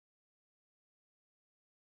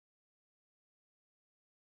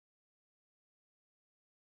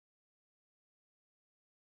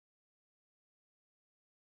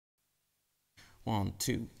1,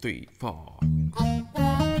 2, 3, 4.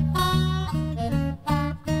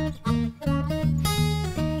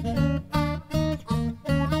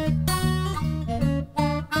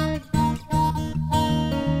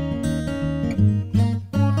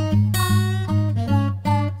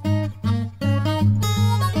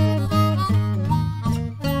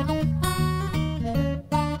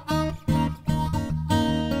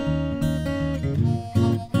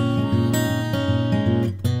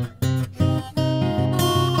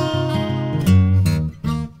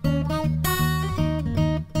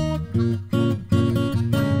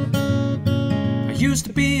 I used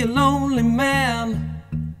to be a lonely man.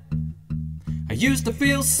 I used to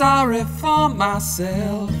feel sorry for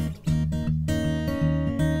myself.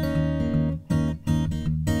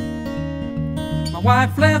 My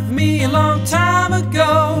wife left me a long time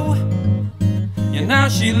ago, and now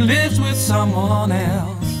she lives with someone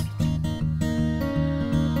else.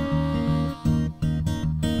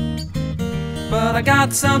 But I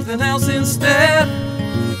got something else instead.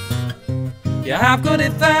 Yeah, I've got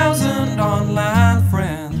 1,000 online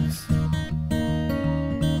friends.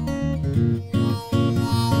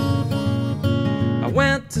 I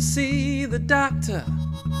went to see the doctor.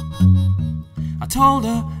 I told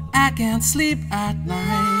her I can't sleep at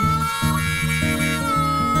night.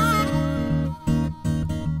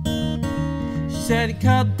 She said, you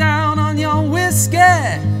cut down on your whiskey,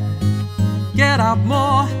 get up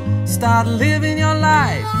more, start living your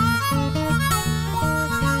life.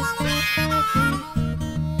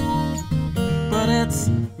 But it's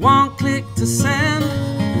one click to send,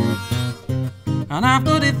 and I've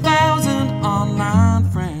got 1,000 online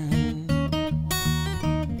friends.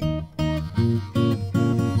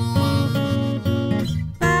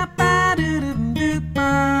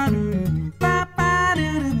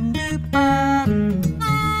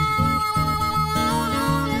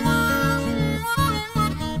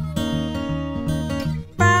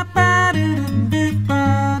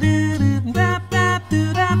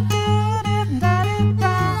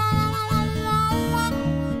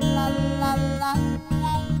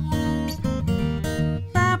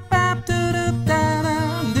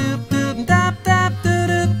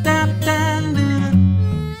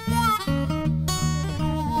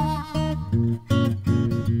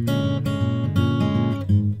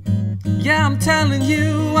 Yeah, I'm telling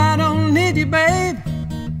you, I don't need you, babe.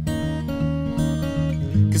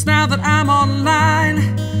 'Cause now that I'm online,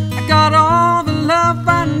 I got all the love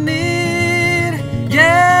I need.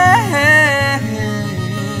 Yeah.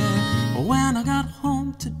 When I got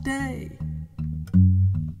home today,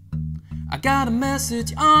 I got a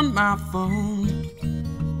message on my phone.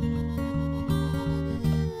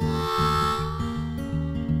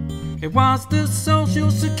 It was the Social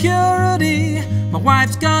Security. My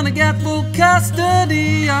wife's gonna get full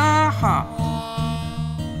custody.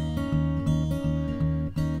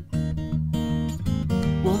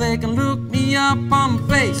 Well, they can look me up on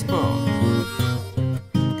Facebook,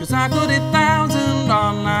 'cause I got 1,000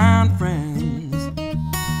 online friends.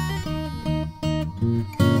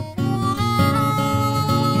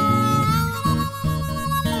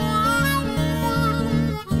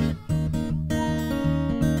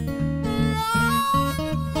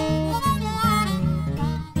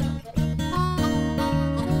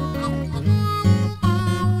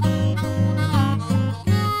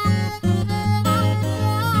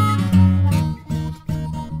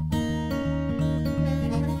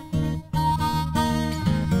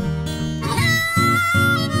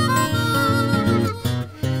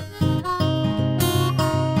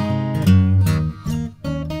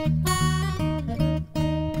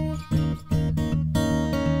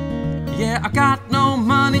 Yeah, I got no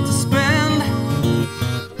money to spend,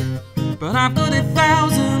 but I've got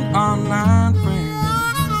 1,000 online friends.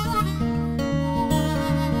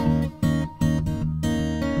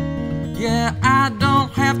 Yeah, I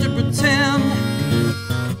don't have to pretend,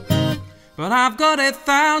 but I've got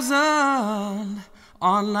 1,000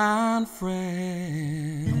 online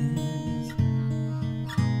friends.